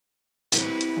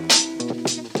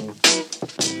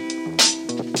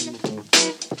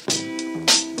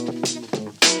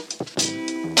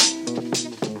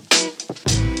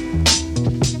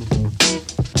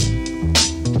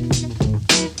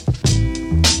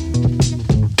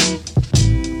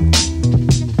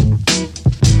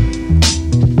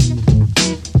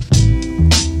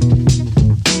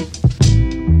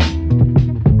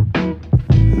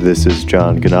This is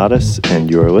John Ganatis,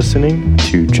 and you are listening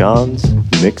to John's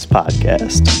Mix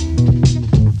Podcast.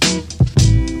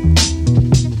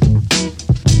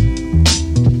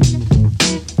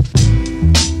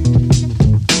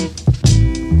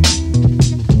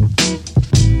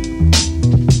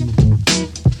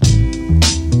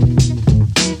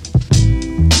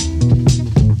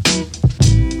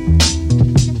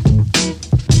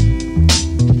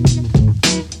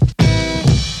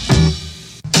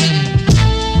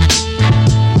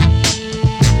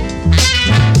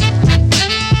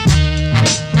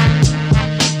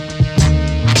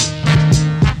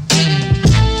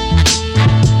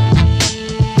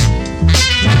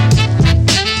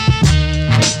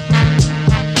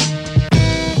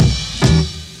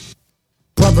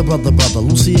 Brother,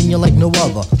 Lucy and you like no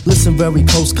other. Listen very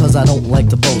close, cause I don't like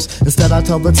to boast. Instead I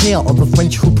tell the tale of the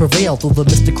French who prevail through the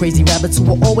Mr. Crazy Rabbits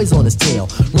who are always on his tail.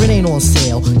 Rent ain't on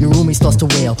sale, your roomie starts to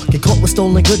wail. Get caught with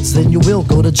stolen goods, then you will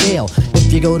go to jail.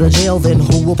 If you go to jail, then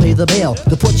who will pay the bail?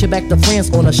 To put you back to France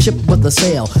on a ship with a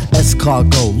sail.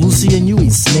 Escargot, Lucy and you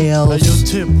eat snails. Hey, yo,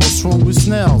 Tip, what's wrong with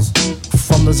snails?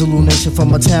 From the Zulu nation,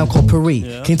 from a town called Paris.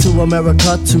 Came to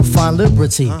America to find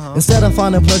liberty. Instead of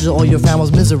finding pleasure, all you found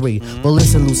was misery. But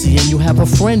listen, Lucy, and you have a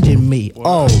friend in me.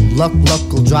 Oh, luck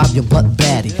will drive your butt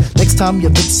batty. Next time you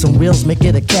fix some wheels, make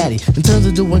it a caddy. In terms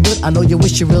of doing good, I know you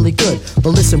wish you really could. But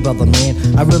listen, brother man,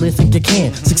 I really think you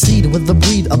can succeed with the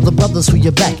breed of the brothers who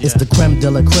you back. It's the creme de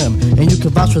la creme, and you can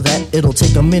vouch for that. It'll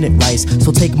take a minute, Rice,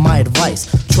 so take my advice.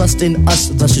 Trust in us,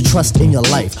 thus you trust in your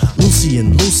life.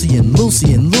 Lucian,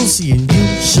 you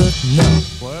should know.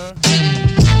 Word?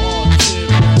 Oh, shit,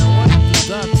 man, why you do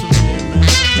that to me, man?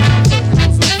 I thought you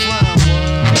was a fine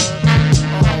word.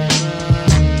 Oh,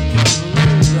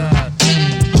 man,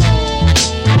 can't believe that.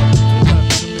 Oh, why you do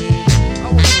that to me? I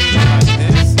wasn't really like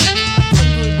this. I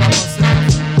couldn't do it by myself.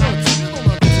 No, Tip, you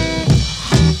don't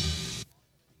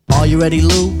know. Are you ready,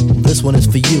 Lou? This one is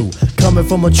for you. Coming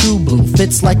from a true blue,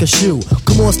 fits like a shoe.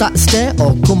 Comment start to stare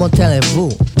or comment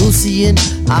allez-vous? Lucien,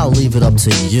 I'll leave it up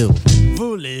to you.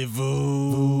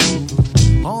 Voulez-vous,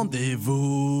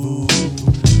 rendez-vous,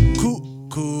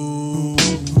 coucou,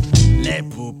 les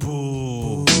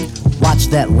poupous. Watch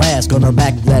that last, gonna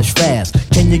backlash fast.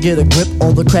 Can you get a grip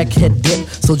on the crackhead dip?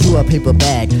 Sold you a paper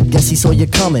bag, guess he saw you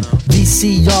coming.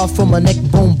 VCR from a neck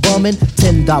bone bumming.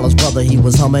 $10, brother, he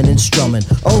was humming and strumming.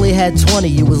 Only had 20,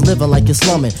 you was living like you're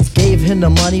slumming. Gave him the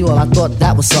money, well I thought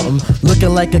that was something.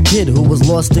 Looking like a kid who was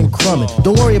lost in crumbing.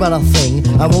 Don't worry about a thing,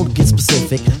 I won't get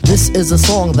specific. This is a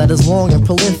song that is long and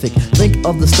prolific. Think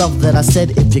of the stuff that I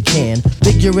said if you can.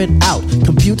 Figure it out,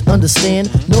 compute, understand,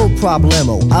 no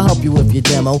problemo. I'll help you with your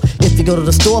demo. If you go to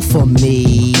the store for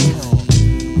me,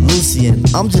 Lucien,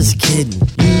 I'm just kidding,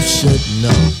 you should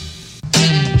know.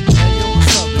 Hey, yo,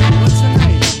 what's up, man? What's your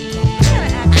name? It's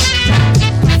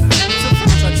a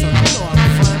French accent. You know I'm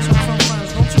French. I'm from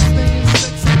France. Don't you think it's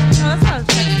sexy? No, that's not a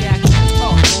sexy accent.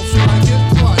 Oh, don't you like it?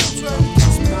 Why? You try to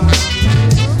kiss me?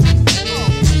 Oh,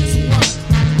 kiss what?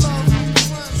 Love me,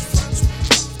 French.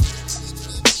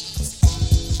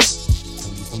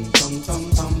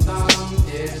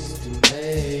 It's too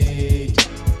late.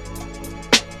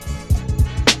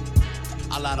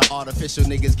 A lot of artificial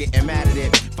niggas getting mad at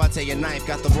it. Fonte your knife,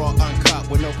 got the raw uncut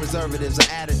with no preservatives or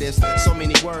additives. So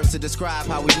many words to describe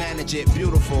how we manage it.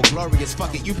 Beautiful, glorious,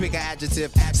 fuck it, you pick an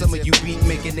adjective. Some of you beat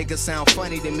making niggas sound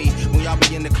funny to me. When y'all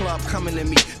be in the club coming to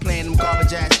me, playing them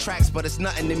garbage ass tracks, but it's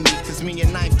nothing to me. Cause me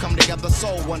and knife come together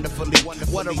so wonderfully.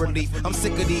 What a relief. I'm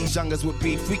sick of these youngers with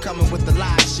beef. We coming with the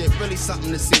live shit, really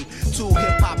something to see. Two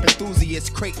hip-hop enthusiasts,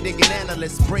 crate digging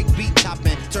analysts, break beat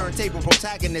topping, turntable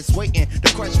protagonists, waiting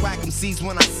to crush whack MCs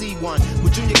when I see one.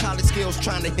 With junior college skills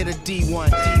trying to hit a D1.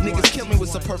 Niggas kill me with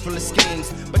superfluous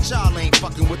schemes, but y'all ain't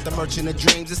fucking with the merchant of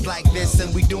dreams. It's like this,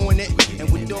 and we doing it, and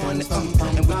we doing it, and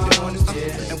we doing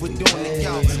it, and we doing it,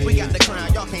 yo. We got the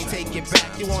crown, y'all can't take it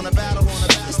back. You wanna battle?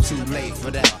 It's too late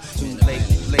for that. Too late,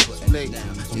 too late, too late,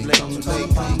 too late, too late,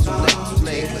 too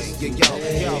late.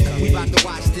 Yo, we about to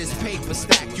watch this paper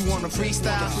stack. You wanna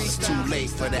freestyle? It's too late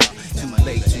for that. Too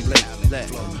late, too late, too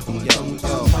late.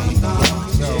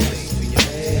 Yo.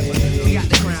 We got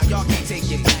the crown, y'all can't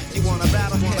take it back. You wanna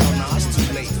battle? Hell no, it's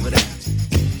too late for that.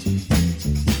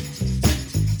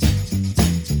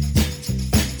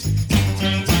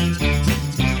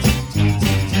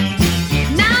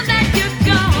 Now that you're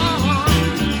gone,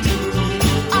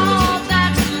 all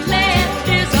that's left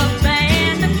is a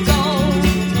band of gold.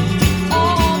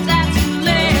 All that's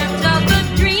left of the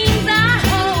dreams I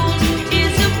hold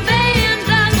is a band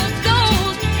of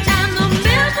gold and the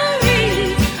million.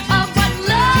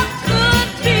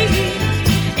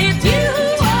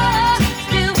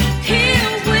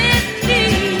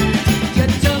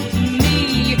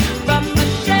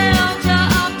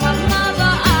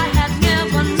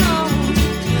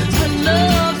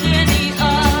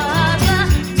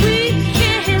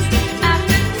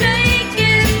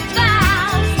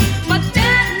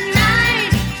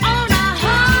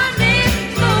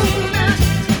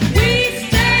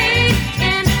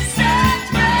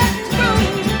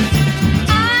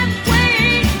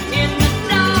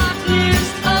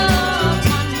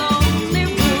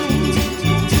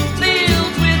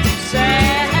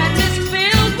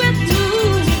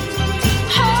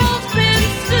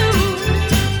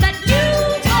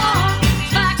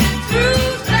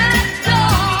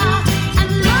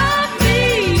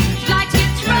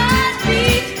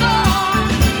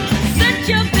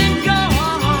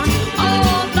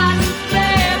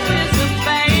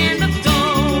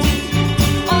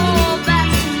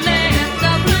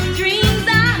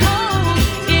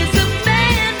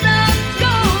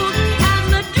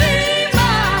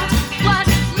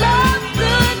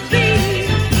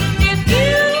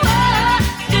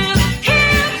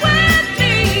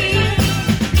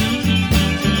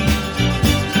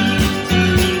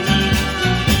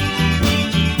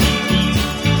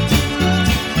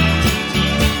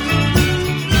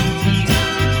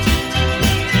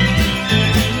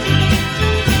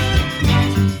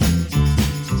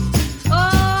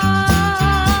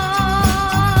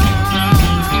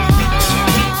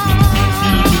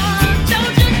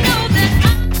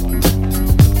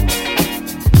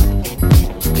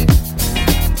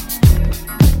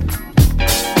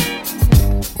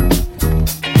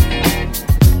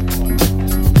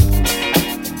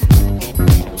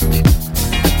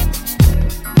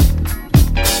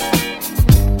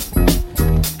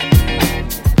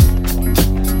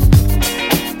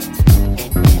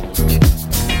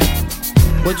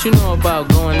 What you know about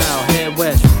going out? Head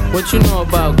west. What you know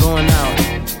about going out?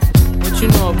 What you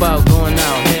know about going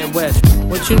out? Head west.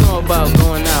 What you know about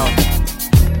going out?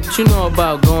 What you know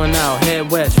about going out?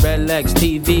 Head west. Red legs,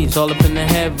 TVs, all up in the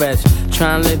headrest.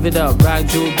 Tryin' live it up. Rock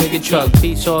jewel, bigger truck.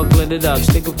 Piece all glittered up.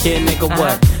 Stick a kid, nigga,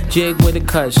 what? Jig with a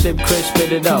cut. Sip crisp,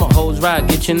 spit it up. Hoes ride,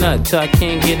 get your nut till I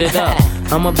can't get it up.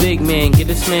 I'm a big man, get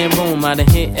this man room. I done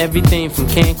hit everything from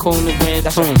Cancun to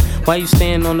Grand Tune. Why you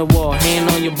stand on the wall, hand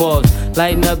on your balls,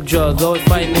 lighting up drugs, always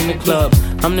fighting in the club.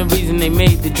 I'm the reason they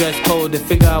made the dress code. To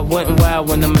figure out what and why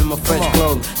when I'm in my fresh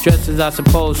clothes. Dresses I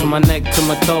suppose from my neck to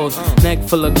my toes. Neck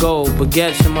full of gold,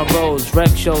 baguettes in my rolls. Rec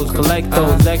shows, collect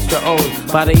those extra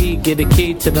O's. By the E, get a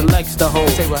key to the Lex to hold.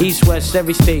 East, west,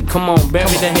 every state, come on,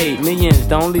 bury the hate. Millions,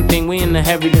 the only thing we in the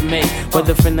hurry to make.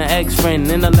 Whether from the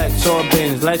ex-friend, intellect, or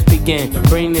bins. Let's begin,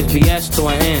 bring this BS to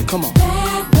an end. Come on.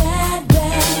 Bad, bad,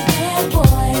 bad, bad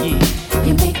boy.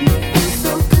 You make me feel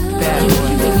so good. Bad You know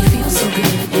you make me feel so good.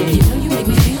 You know you make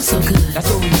me feel so good. That's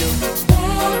what we do.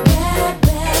 Bad, bad,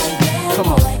 bad, bad Come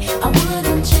boy. on. I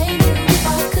wouldn't change you if I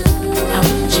could. I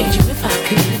wouldn't change you if I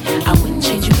could. I wouldn't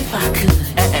change you if I could.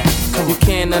 You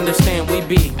can't understand, we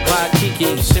be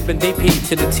Waikiki, sipping DP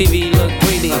to the TV, look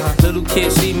greedy. Little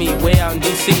kids see me way out in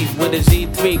DC with a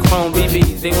Z3 Chrome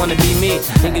BBs. They wanna be me.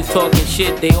 Niggas talking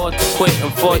shit, they ought to quit.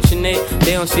 Unfortunate,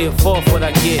 they don't see a fourth what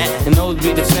I get. And those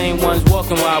be the same ones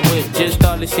walking while I whip. Just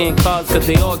started seeing cars cause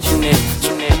they auction it.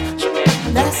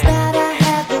 Last night I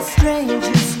had the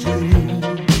strangest dream.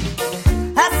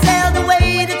 I sailed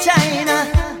away to China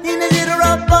in a little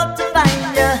rowboat to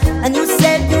find you. And you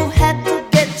said you had to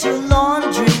get your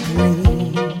laundry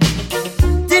clean.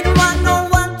 Didn't want no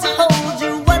one to hold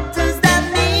you, what does that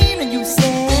mean? And you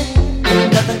said,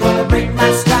 ain't nothing gonna break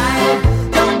my stride.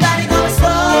 Nobody gonna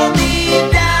slow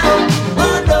me down.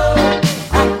 Oh no,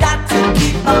 I got to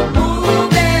keep on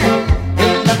moving.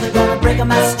 Ain't nothing gonna break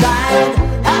my stride.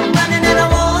 I'm running and I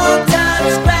won't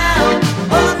touch ground.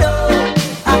 Oh no,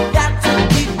 I got to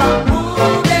keep on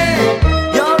moving.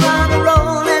 You're on a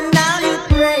roll and now you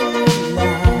pray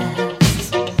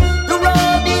last. The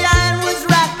road behind was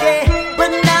rocky, but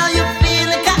now you're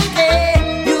feeling cocky.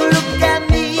 You look at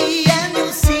me and you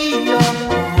see your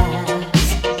past.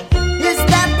 Is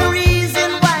that the reason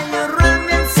why you're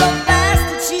running so fast?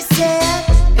 And she said,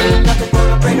 ain't nothing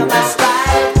gonna break my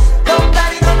stride.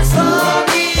 Nobody gonna slow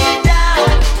me down.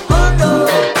 Oh no,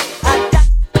 I got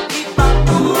to keep on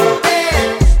moving.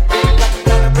 Ain't nothing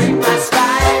gonna break my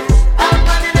stride. I'm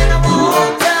running and I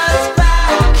won't touch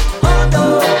ground. Oh no,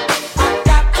 I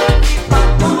got to keep on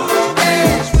moving.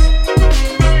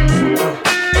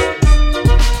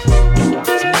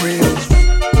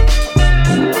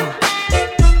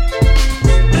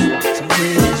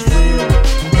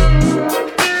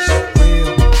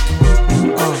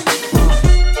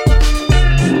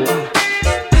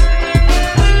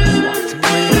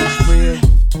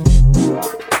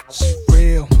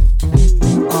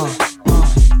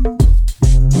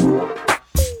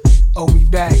 Oh, we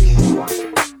back.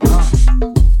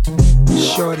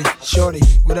 Shorty,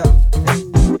 what up?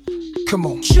 Come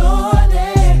on.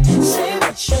 Shorty, say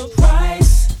what's your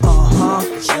price?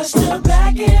 Just to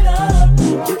back it up,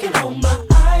 you can hold my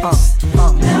eyes.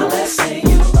 Now let's say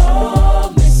you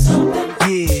owe me something.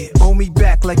 Yeah, owe me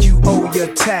back like you owe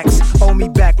your tax. Owe me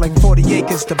back like 40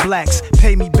 acres to blacks.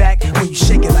 Pay me back when you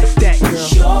shake it like that, girl.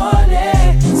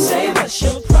 Shorty, say what's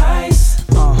your price?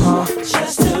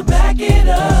 Just to back it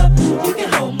up, you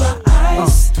can hold my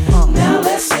eyes. Now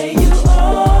let's say you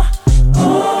owe.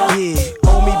 Yeah,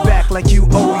 owe me back like you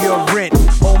owe your rent.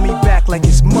 Owe me back like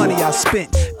it's money I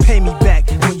spent. Pay me back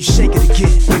when you shake it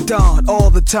again. Dawn all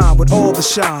the time with all the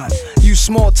shine. You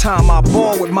small time, I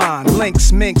ball with mine.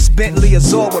 Lynx, Minx, Bentley,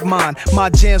 Azor with mine. My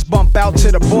jams bump out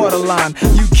to the borderline.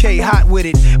 UK hot with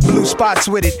it, blue spots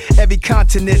with it. Every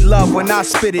continent love when I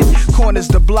spit it. Corners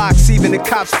the blocks, even the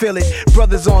cops feel it.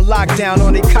 Brothers on lockdown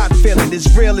on they cot feeling.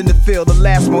 It's real in the field, the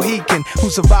last Mohican who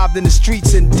survived in the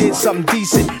streets and did something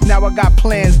decent. Now I got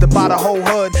plans to buy the whole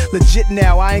hood. Legit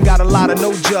now, I ain't got a lot of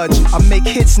no judge. I make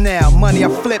hits now, money I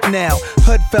flip now.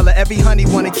 Hood fella, every honey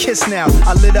wanna kiss now.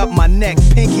 I lit up my neck,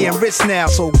 pinky and wrist now.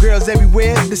 So girls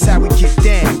everywhere, this how we get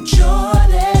down.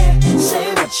 Shorty,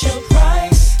 say what's your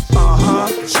price?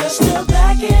 Just to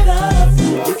back it up,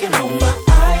 you can hold my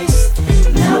eyes.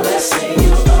 Now let's say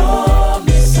you owe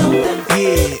me something.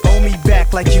 Yeah, owe me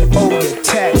back like you owe your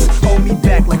tax. Owe me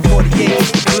back like 48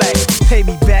 is black. Pay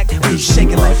me back when you shake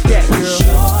it like that, girl.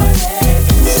 Shorty,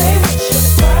 say what's your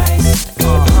price?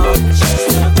 Just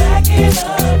to back it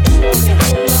up, you can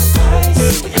hold my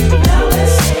eyes. Now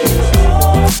let's say you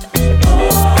owe.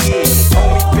 Yeah, owe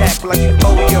me back like you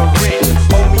owe your rent.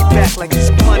 Owe me back like it's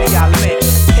money I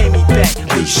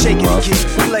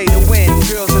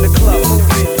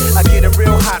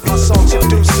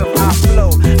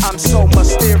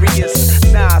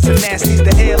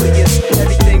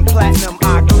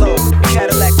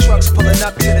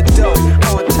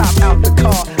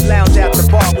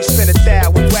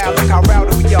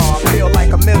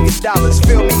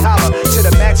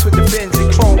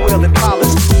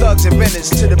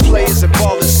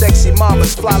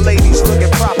fly ladies looking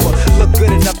proper. Look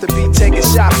good enough to be taken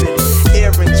shopping.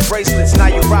 Earrings, bracelets, now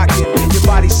you're rocking. Your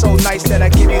body's so nice that I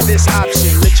give you this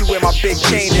option. Let you wear my big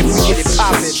chain if we get it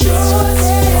poppin'.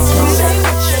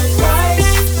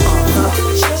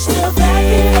 Just to back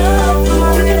it up,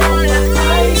 pour it on the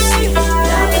ice.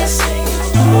 Now let's sing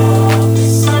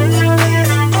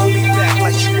Hold me back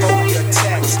like you owe your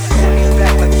tax. Hold me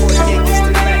back like 40 acres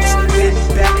to max. Bend me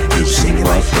back and you shake it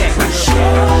like that.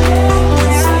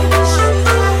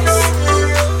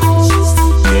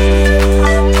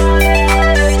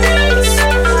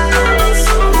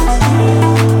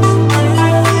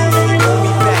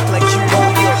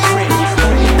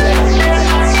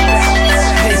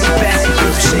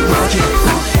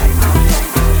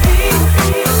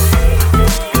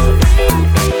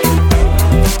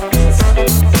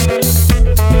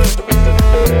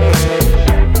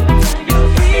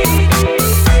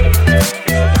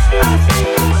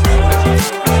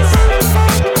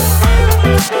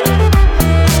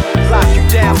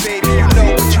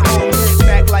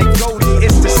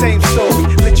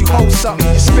 Something,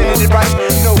 you're spinning it right.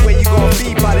 You know where you gonna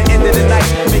be by the end of the night.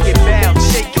 Make it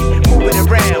bounce, shake it, move it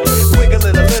around, wiggle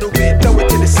it a little bit, throw it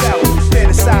to the south.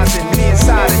 Fantasizing, me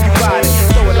inside and you ride it.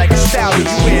 Throw it like a stallion,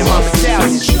 you wearing my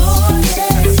medallion.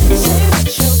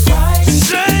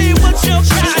 Say what's your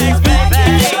price,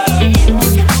 baby?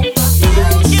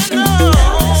 You know,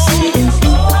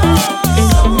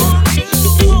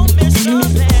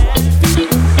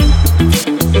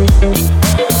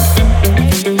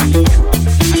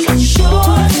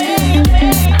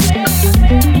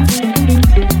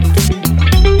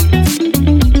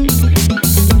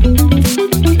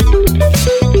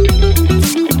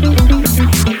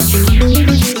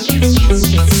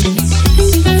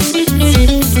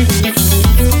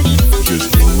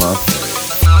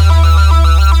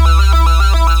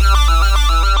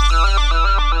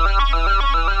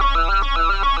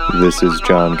 This is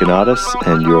John Ganatis,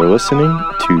 and you're listening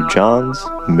to John's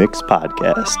Mix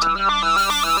Podcast.